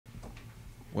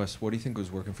Wes, what do you think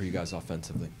was working for you guys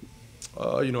offensively?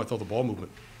 I thought the ball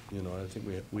movement. I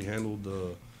think we handled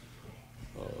the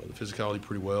physicality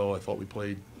pretty well. I thought we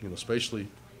played, spatially,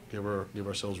 gave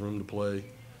ourselves room to play,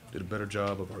 did a better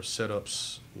job of our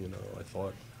setups. I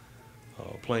thought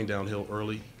playing downhill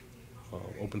early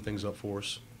opened things up for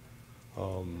us.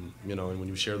 And when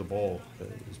you share the ball,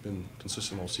 it's been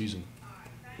consistent all season.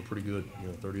 We're pretty good.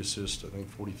 30 assists, I think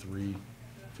 43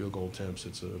 field goal attempts.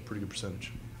 It's a pretty good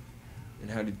percentage. And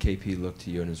how did KP look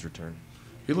to you in his return?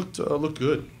 He looked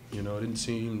good. Didn't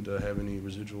seem to have any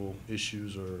residual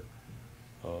issues or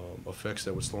effects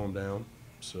that would slow him down.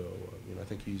 So, I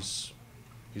think he's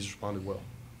responded well.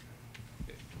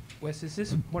 Wes, is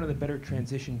this one of the better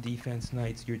transition defense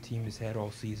nights your team has had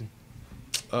all season?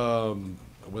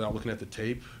 Without looking at the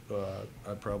tape,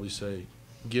 I'd probably say,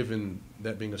 given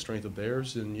that being a strength of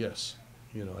theirs, then yes.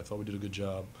 I thought we did a good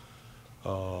job.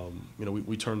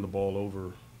 We turned the ball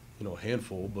over, a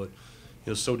handful, but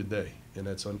so did they, and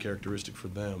that's uncharacteristic for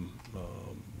them.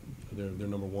 They're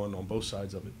number one on both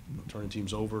sides of it, turning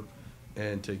teams over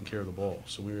and taking care of the ball.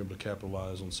 So we were able to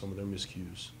capitalize on some of their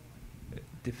miscues.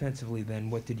 Defensively, then,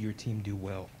 what did your team do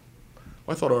well?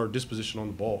 I thought our disposition on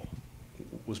the ball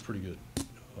was pretty good.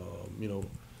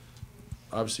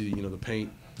 Obviously, the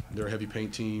paint, they're a heavy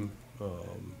paint team.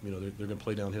 They're going to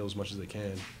play downhill as much as they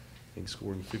can. I think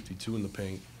scoring 52 in the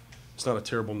paint, it's not a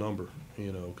terrible number,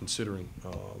 considering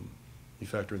you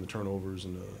factor in the turnovers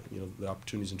and the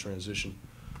opportunities in transition.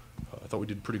 I thought we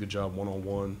did a pretty good job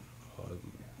one-on-one.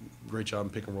 Great job in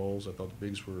pick and rolls. I thought the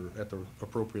bigs were at the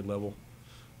appropriate level.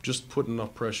 Just putting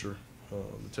enough pressure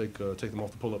to take them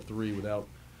off the pull-up three without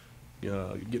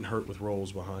getting hurt with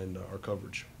rolls behind our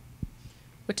coverage.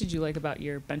 What did you like about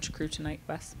your bench crew tonight,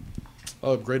 Wes?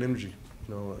 Great energy.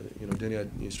 Denny,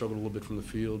 he struggled a little bit from the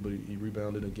field, but he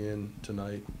rebounded again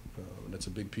tonight. And that's a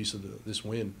big piece of this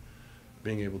win,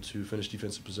 being able to finish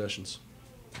defensive possessions.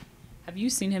 Have you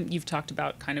seen him? You've talked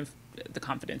about kind of the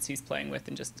confidence he's playing with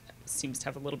and just seems to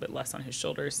have a little bit less on his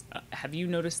shoulders. Have you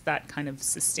noticed that kind of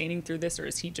sustaining through this, or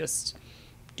is he just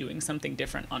doing something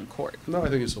different on court? No, I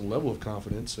think it's a level of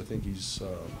confidence. I think he's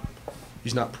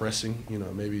not pressing.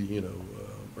 Maybe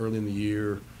early in the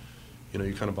year,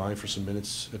 you're kind of vying for some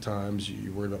minutes at times.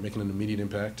 You're worried about making an immediate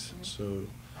impact, so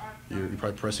you're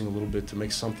probably pressing a little bit to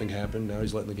make something happen. Now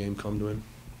he's letting the game come to him.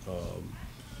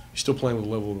 He's still playing with a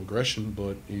level of aggression,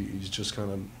 but he's just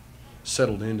kind of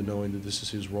settled into knowing that this is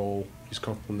his role. He's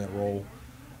comfortable in that role.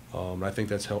 And I think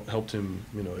that's helped him,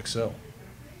 excel.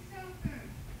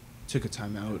 Took a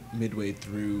timeout midway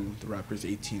through the Raptors'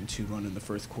 18-2 run in the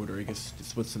first quarter. I guess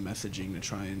just what's the messaging to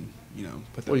try and,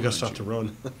 put that. Well, you got to stop to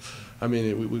run. I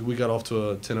mean, we got off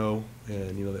to a 10-0,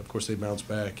 and, of course, they bounced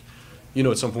back.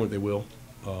 At some point they will.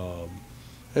 And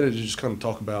it just kind of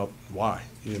talk about why,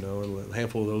 and a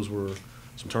handful of those were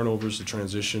some turnovers, the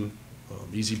transition,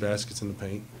 easy baskets in the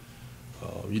paint.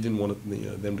 You didn't want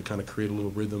them to kind of create a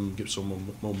little rhythm, get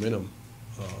some momentum,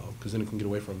 because then it can get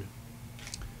away from you.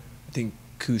 I think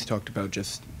Kuz talked about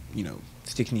just,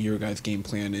 sticking to your guys' game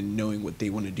plan and knowing what they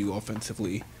want to do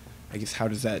offensively. I guess how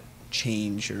does that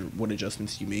change, or what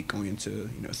adjustments do you make going into,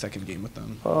 a second game with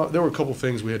them? There were a couple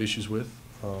things we had issues with.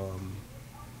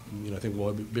 I think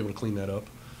we'll be able to clean that up.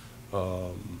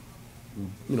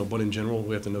 But in general,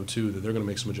 we have to know, too, that they're going to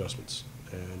make some adjustments.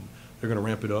 And they're going to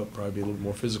ramp it up, probably be a little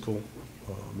more physical,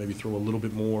 maybe throw a little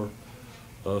bit more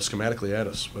schematically at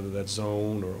us, whether that's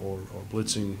zone or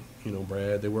blitzing,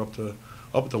 Brad. They were up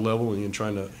at the level and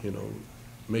trying to,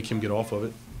 make him get off of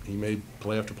it. He made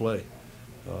play after play,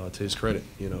 to his credit,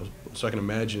 So I can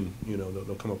imagine,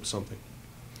 they'll come up with something.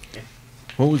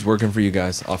 What was working for you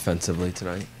guys offensively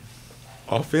tonight?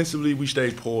 Offensively, we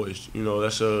stayed poised.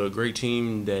 That's a great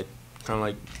team that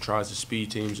kind of tries to speed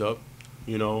teams up.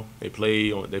 They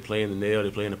play in the nail,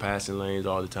 they play in the passing lanes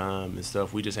all the time and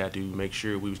stuff. We just had to make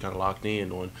sure we was kind of locked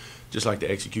in on just the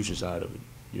execution side of it.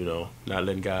 Not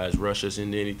letting guys rush us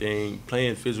into anything,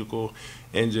 playing physical,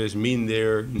 and just meeting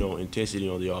their intensity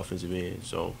on the offensive end.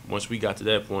 So once we got to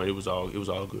that point, it was all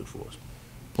good for us.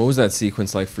 What was that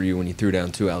sequence like for you when you threw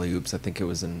down 2 alley-oops? I think it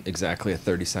was in exactly a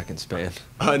 30-second span.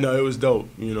 I know, it was dope.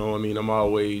 I'm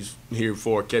always here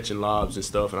for catching lobs and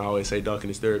stuff, and I always say dunking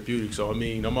is therapeutic. So,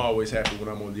 I'm always happy when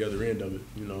I'm on the other end of it,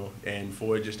 And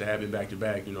for it just to have it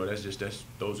back-to-back,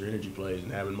 those are energy plays.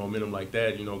 And having momentum like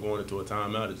that, going into a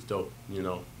timeout is dope,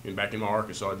 And back in my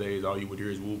Arkansas days, all you would hear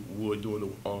is Wood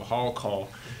doing the hall call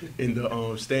in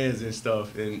the stands and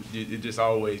stuff. And it just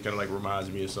always kind of reminds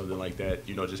me of something like that,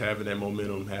 just having that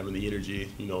momentum, having the energy,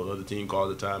 the other team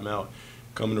calls a timeout,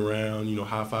 coming around,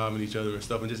 high-fiving each other and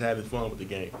stuff, and just having fun with the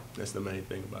game. That's the main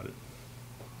thing about it.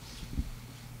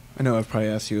 I know I've probably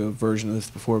asked you a version of this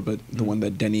before, but the one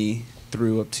that Denny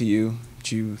threw up to you,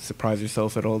 did you surprise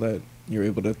yourself at all that you're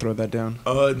able to throw that down?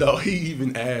 No, he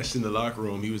even asked in the locker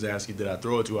room. He was asking, did I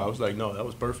throw it to her? I was like, no, that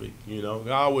was perfect. You know,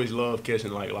 I always love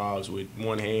catching like lobs with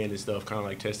one hand and stuff, kind of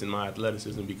like testing my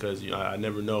athleticism because I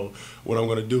never know what I'm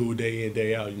gonna do day in,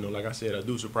 day out. You know, like I said, I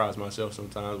do surprise myself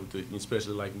sometimes with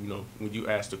especially like when you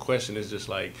ask the question, it's just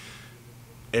like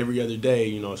every other day.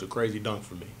 It's a crazy dunk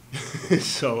for me.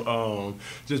 So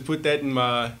just put that in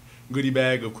my goodie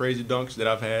bag of crazy dunks that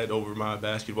I've had over my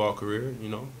basketball career.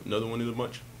 Another one in a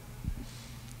bunch.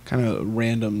 Kind of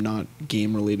random, not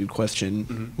game-related question.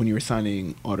 Mm-hmm. When you were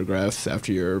signing autographs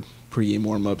after your pregame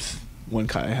warm-ups, one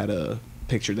guy had a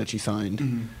picture that you signed.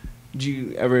 Mm-hmm. Did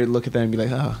you ever look at that and be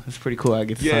like, oh, that's pretty cool, I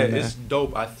get to Yeah, sign that? it's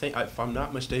dope. I think, if I'm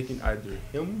not mistaken, either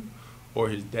him or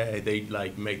his dad, they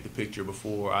like make the picture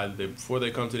before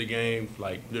they come to the game,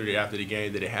 like literally after the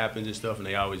game that it happens and stuff, and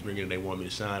they always bring it and they want me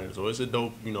to sign it. So it's a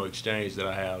dope, exchange that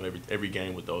I have every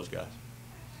game with those guys.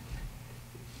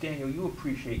 Daniel, you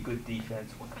appreciate good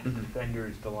defense. What kind of defender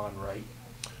is DeLon Wright?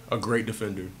 A great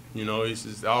defender.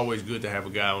 It's always good to have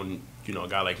a guy a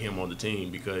guy like him on the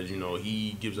team because,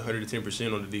 he gives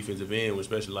 110% on the defensive end,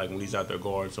 especially like when he's out there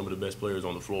guarding some of the best players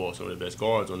on the floor, some of the best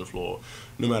guards on the floor.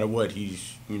 No matter what,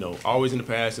 he's, always in the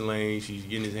passing lanes. He's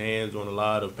getting his hands on a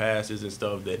lot of passes and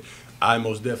stuff that I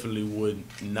most definitely would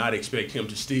not expect him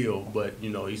to steal, but,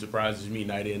 he surprises me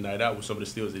night in, night out with some of the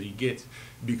steals that he gets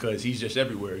because he's just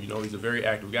everywhere. He's a very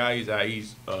active guy.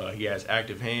 He has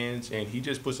active hands, and he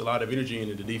just puts a lot of energy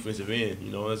into the defensive end.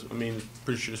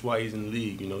 Pretty sure that's why he's in the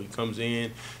league. He comes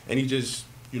in, and he just,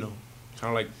 kind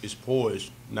of like is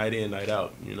poised night in, night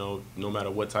out. No matter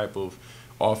what type of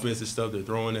offensive stuff they're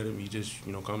throwing at him, he just,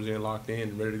 comes in locked in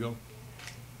and ready to go.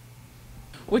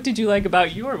 What did you like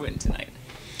about your win tonight?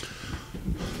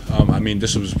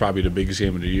 This was probably the biggest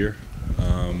game of the year.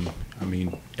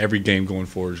 Every game going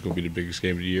forward is going to be the biggest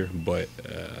game of the year, but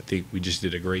I think we just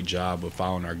did a great job of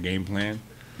following our game plan,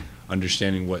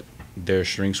 understanding what their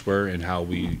strengths were and how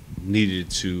we needed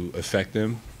to affect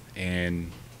them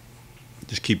and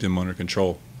just keep them under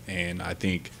control. And I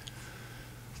think,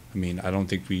 I don't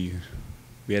think we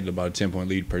had about a 10-point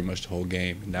lead pretty much the whole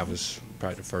game, and that was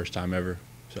probably the first time ever,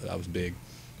 so that was big.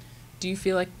 Do you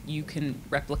feel like you can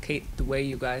replicate the way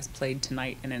you guys played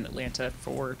tonight and in Atlanta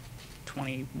for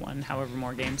 21, however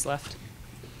more games left?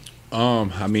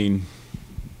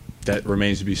 That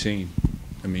remains to be seen.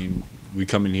 We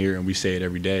come in here and we say it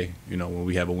every day. When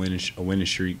we have a winning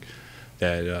streak,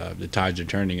 that the tides are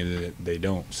turning and they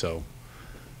don't. So,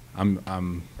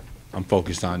 I'm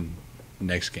focused on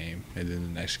next game and then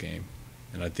the next game,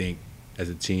 and I think as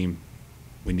a team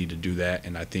we need to do that.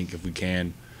 And I think if we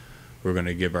can, we're going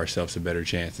to give ourselves a better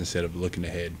chance instead of looking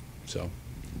ahead. So.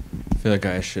 I feel like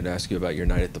I should ask you about your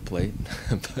night at the plate.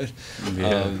 But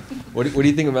Yeah. What do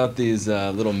you think about these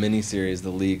little mini-series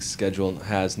the league schedule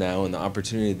has now and the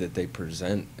opportunity that they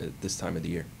present at this time of the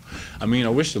year? I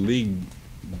wish the league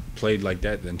played like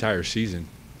that the entire season.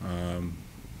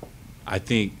 I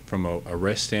think from a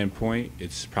rest standpoint,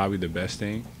 it's probably the best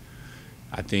thing.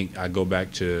 I think I go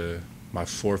back to my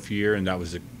 4th year, and that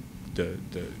was the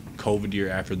COVID year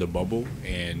after the bubble,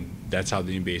 and that's how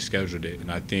the NBA scheduled it.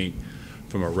 And I think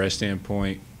from a rest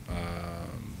standpoint,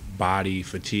 body,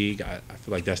 fatigue, I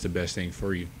feel like that's the best thing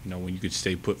for you. When you could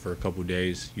stay put for a couple of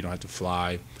days, you don't have to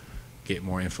fly, get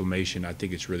more inflammation. I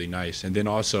think it's really nice. And then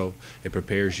also it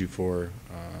prepares you for,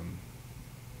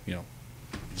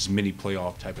 this mini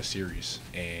playoff type of series.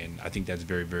 And I think that's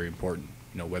very, very important.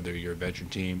 Whether you're a veteran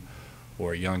team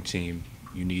or a young team,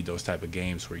 you need those type of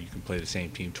games where you can play the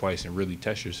same team twice and really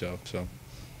test yourself. So,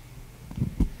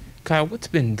 Kyle, what's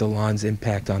been DeLon's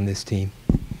impact on this team?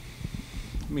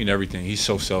 Everything. He's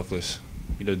so selfless.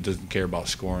 He doesn't care about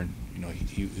scoring.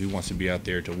 He wants to be out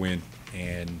there to win,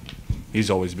 and he's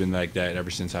always been like that ever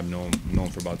since I've known him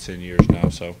for about 10 years now.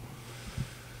 So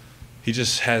he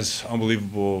just has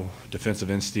unbelievable defensive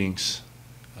instincts.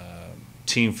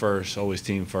 Team first, always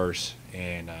team first,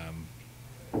 and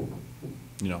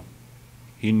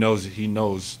he knows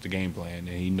the game plan, and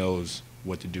he knows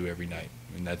what to do every night,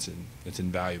 and that's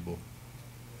invaluable.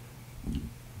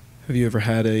 Have you ever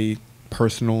had a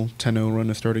personal 10-0 run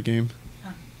to start a game?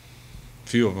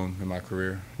 Few of them in my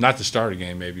career. Not to start a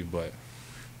game, maybe, but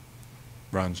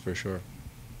runs for sure.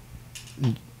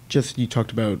 Just you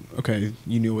talked about, okay,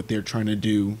 you knew what they're trying to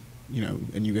do,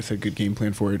 and you guys had a good game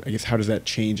plan for it. I guess how does that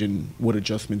change, and what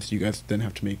adjustments do you guys then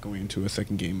have to make going into a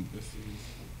second game?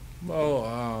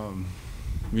 Well,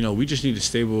 we just need to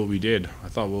stay with what we did. I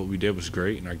thought what we did was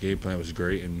great, and our game plan was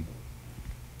great, and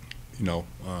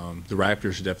the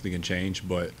Raptors definitely can change,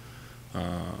 but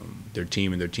their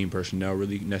team and their team personnel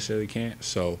really necessarily can't.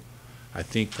 So I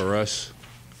think for us,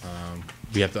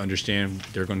 we have to understand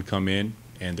they're going to come in,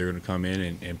 and they're going to come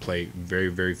in and play very,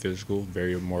 very physical,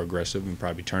 very more aggressive, and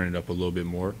probably turn it up a little bit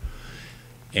more.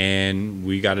 And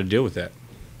we got to deal with that.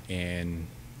 And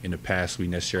in the past, we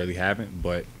necessarily haven't,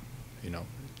 but, you know,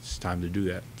 it's time to do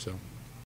that. So.